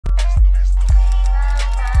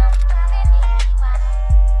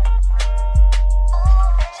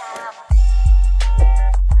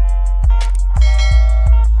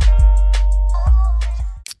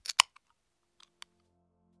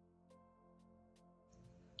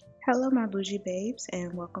Hello, my Bougie Babes,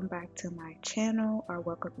 and welcome back to my channel, or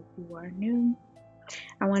welcome if you are new.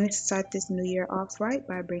 I wanted to start this new year off right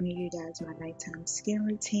by bringing you guys my nighttime skin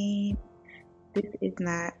routine. This is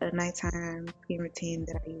not a nighttime skin routine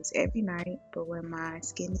that I use every night, but when my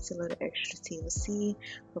skin needs a little extra TLC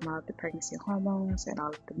from all of the pregnancy hormones and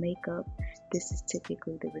all of the makeup, this is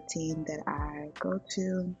typically the routine that I go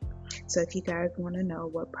to. So if you guys want to know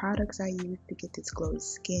what products I use to get this glowy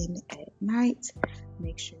skin at night,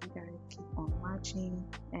 make sure you guys keep on watching.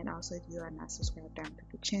 And also, if you are not subscribed down to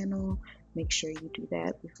the channel, make sure you do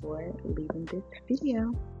that before leaving this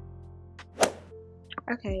video.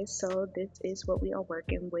 Okay, so this is what we are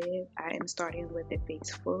working with. I am starting with a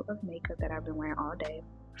face full of makeup that I've been wearing all day.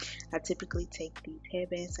 I typically take these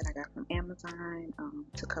headbands that I got from Amazon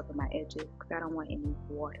to cover my edges because I don't want any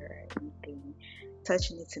water or anything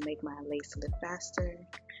touching it to make my lace lift faster.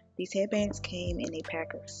 These headbands came in a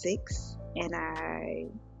pack of 6, and I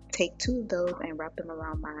take 2 of those and wrap them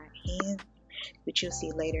around my hands, which you'll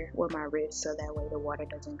see later, with my wrist, so that way the water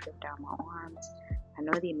doesn't drip down my arms. I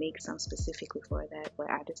know they make some specifically for that, but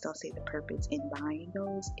I just don't see the purpose in buying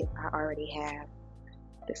those if I already have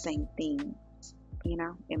the same thing, you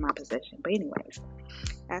know, in my possession. But anyways,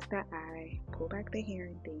 after I pull back the hair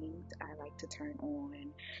and things, I like to turn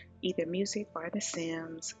on either music or The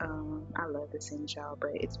Sims. I love The Sims, y'all,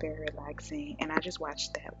 but it's very relaxing, and I just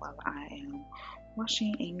watch that while I am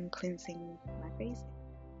washing and cleansing my face.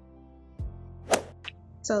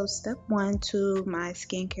 So step 1 to my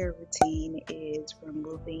skincare routine is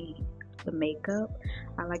removing the makeup.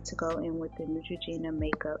 I like to go in with the Neutrogena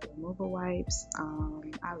makeup removal wipes.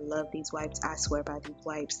 I love these wipes. I swear by these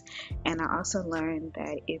wipes. And I also learned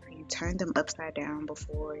that if you turn them upside down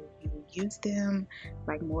before you use them,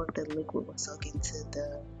 like more of the liquid will soak into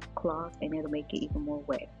the cloth and it'll make it even more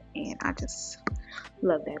wet. And I just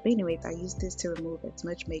love that. But anyways, I use this to remove as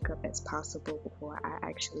much makeup as possible before I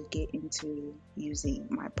actually get into using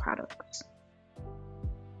my products.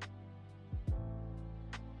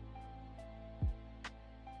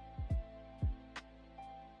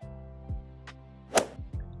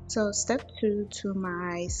 So step 2 to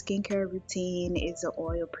my skincare routine is the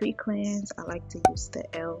oil pre-cleanse. I like to use the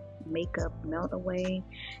e.l.f. makeup melt away,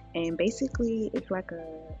 and basically it's like a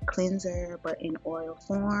cleanser but in oil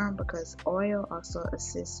form, because oil also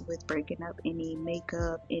assists with breaking up any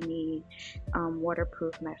makeup, any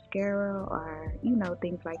waterproof mascara, or you know,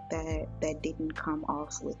 things like that that didn't come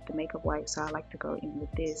off with the makeup wipe. So I like to go in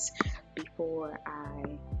with this before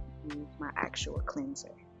I use my actual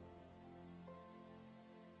cleanser.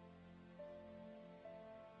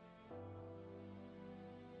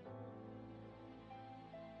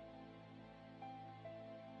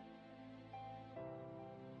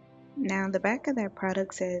 Now, the back of that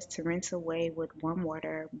product says to rinse away with warm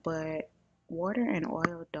water, but water and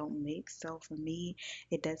oil don't mix. So for me,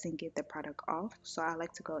 it doesn't get the product off. So I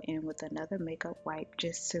like to go in with another makeup wipe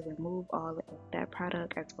just to remove all of that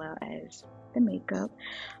product as well as the makeup,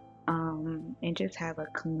 and just have a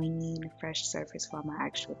clean, fresh surface for my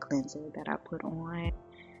actual cleanser that I put on.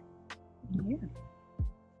 Yeah.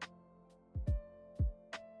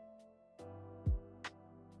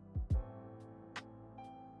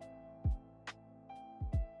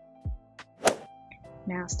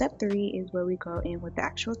 Now, step 3 is where we go in with the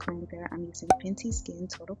actual cleanser. I'm using Fenty Skin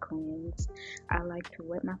Total Cleanse. I like to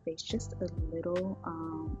wet my face just a little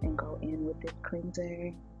and go in with this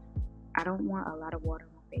cleanser. I don't want a lot of water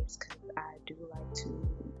on my face because I do like to,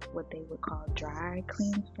 what they would call, dry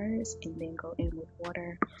cleanse first and then go in with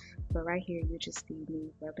water. But right here, you just see me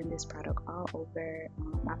rubbing this product all over.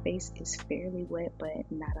 My face is fairly wet,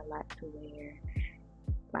 but not a lot to where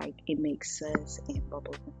like it makes suds and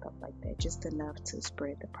bubbles and stuff like that, just enough to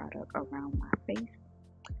spread the product around my face.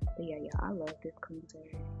 But yeah, I love this cleanser.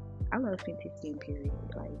 I love Fenty Skin, period.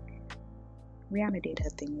 Like, Rihanna did her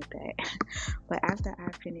thing with that. But after I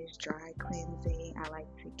finish dry cleansing, I like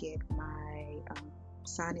to get my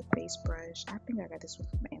Sonic face brush. I think I got this one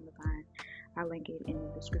from Amazon. I'll link it in the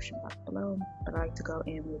description box below. But I like to go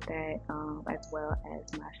in with that as well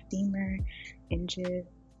as my steamer and just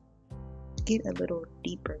get a little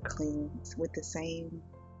deeper cleanse with the same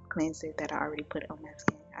cleanser that I already put on my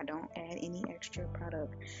skin. I don't add any extra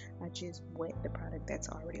product. I just wet the product that's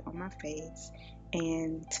already on my face,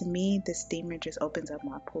 and to me the steamer just opens up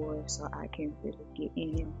my pores so I can really get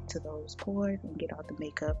into those pores and get all the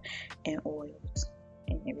makeup and oils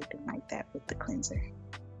and everything like that with the cleanser.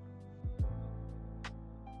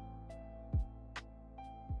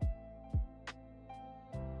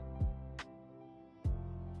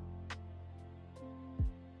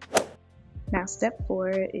 Now Now step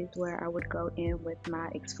 4 is where I would go in with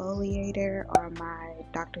my exfoliator or my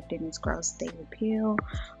Dr. Dennis Gross Daily Peel,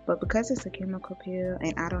 but because it's a chemical peel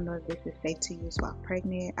and I don't know if this is safe to use while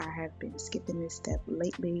pregnant, I have been skipping this step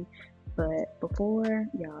lately. But before,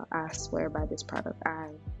 y'all, I swear by this product. I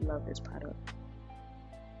love this product.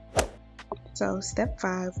 So step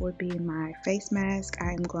 5 would be my face mask.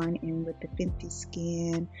 I am going in with the Fenty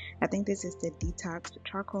Skin. I think this is the Detox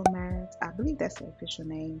Charcoal Mask. I believe that's the official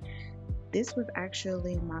name. This was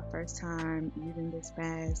actually my first time using this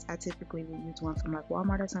mask. I typically would use one from like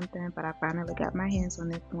Walmart or something, but I finally got my hands on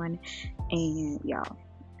this one, and y'all,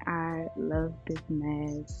 I love this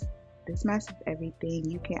mask. This mask is everything.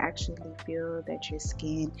 You can actually feel that your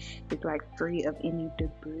skin is like free of any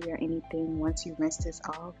debris or anything once you rinse this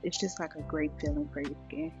off. It's just like a great feeling for your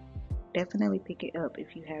skin. Definitely pick it up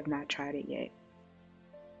if you have not tried it yet.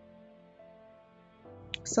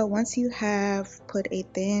 So once you have put a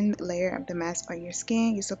thin layer of the mask on your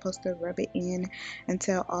skin, you're supposed to rub it in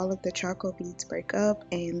until all of the charcoal beads break up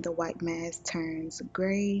and the white mask turns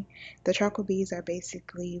gray. The charcoal beads are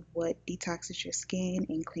basically what detoxes your skin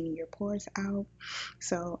and cleaning your pores out.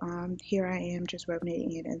 So here I am just rubbing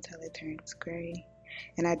it in until it turns gray.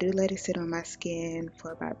 And I do let it sit on my skin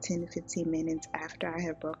for about 10 to 15 minutes after I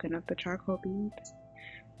have broken up the charcoal beads.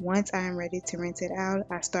 Once I am ready to rinse it out,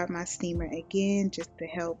 I start my steamer again just to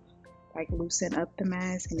help like loosen up the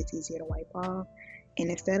mask and it's easier to wipe off. And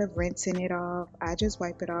instead of rinsing it off, I just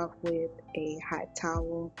wipe it off with a hot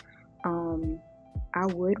towel. I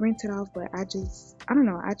would rinse it off, but I don't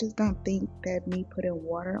know, I just don't think that me putting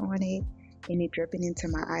water on it and it dripping into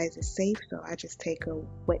my eyes is safe. So I just take a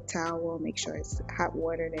wet towel, make sure it's hot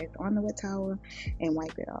water that's on the wet towel, and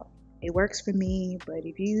wipe it off. It works for me, but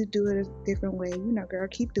if you do it a different way, you know, girl,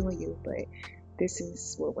 keep doing you, but this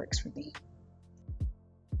is what works for me.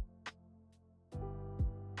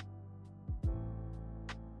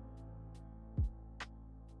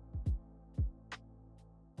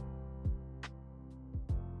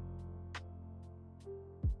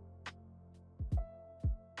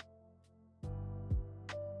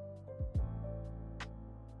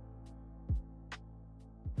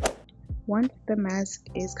 Once the mask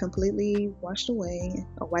is completely washed away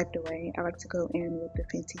or wiped away, I like to go in with the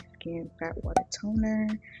Fenty Skin Fat Water Toner.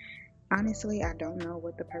 Honestly, I don't know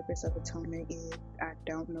what the purpose of a toner is. I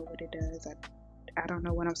don't know what it does. I don't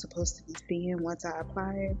know what I'm supposed to be seeing once I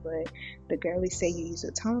apply it, but the girlies say you use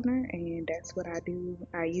a toner, and that's what I do.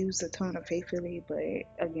 I use the toner faithfully,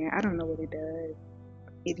 but again, I don't know what it does.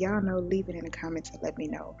 If y'all know, leave it in the comments and let me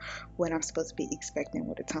know what I'm supposed to be expecting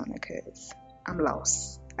with a toner, because I'm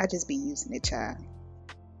lost. I just be using it, child.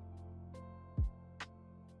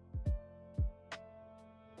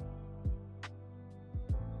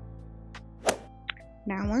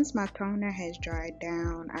 Now once my toner has dried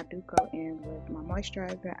down, I do go in with my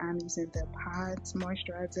moisturizer. I'm using the Pods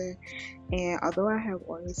moisturizer, and although I have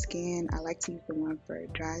oily skin, I like to use the one for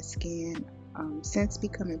dry skin. Since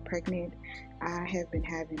becoming pregnant, I have been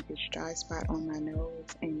having this dry spot on my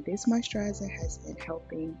nose, and this moisturizer has been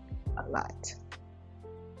helping a lot.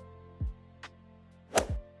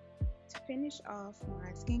 Finish off my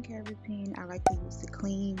skincare routine, I like to use the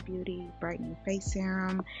Clean Beauty Brightening Face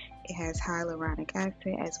Serum. It has hyaluronic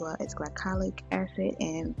acid as well as glycolic acid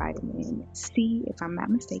and vitamin C, if I'm not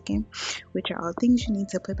mistaken, which are all things you need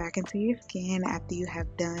to put back into your skin after you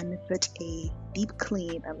have done such a deep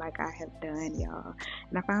clean like I have done, y'all.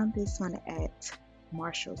 And I found this one at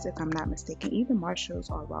Marshall's, if I'm not mistaken, either Marshall's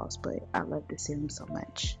or Ross, but I love this serum so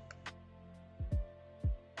much.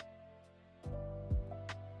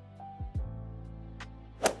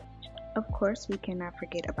 Of course, we cannot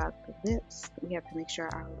forget about the lips. We have to make sure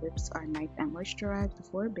our lips are nice and moisturized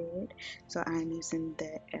before bed. So I'm using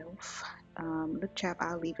the e.l.f. Lip chap.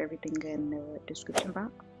 I'll leave everything in the description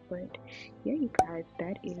box. But yeah, you guys,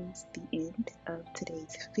 that is the end of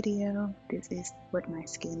today's video. This is what my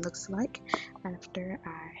skin looks like after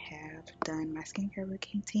I have done my skincare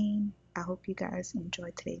routine. I hope you guys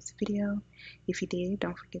enjoyed today's video. If you did,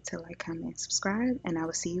 don't forget to like, comment, and subscribe, and I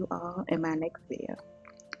will see you all in my next video.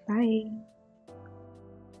 Bye.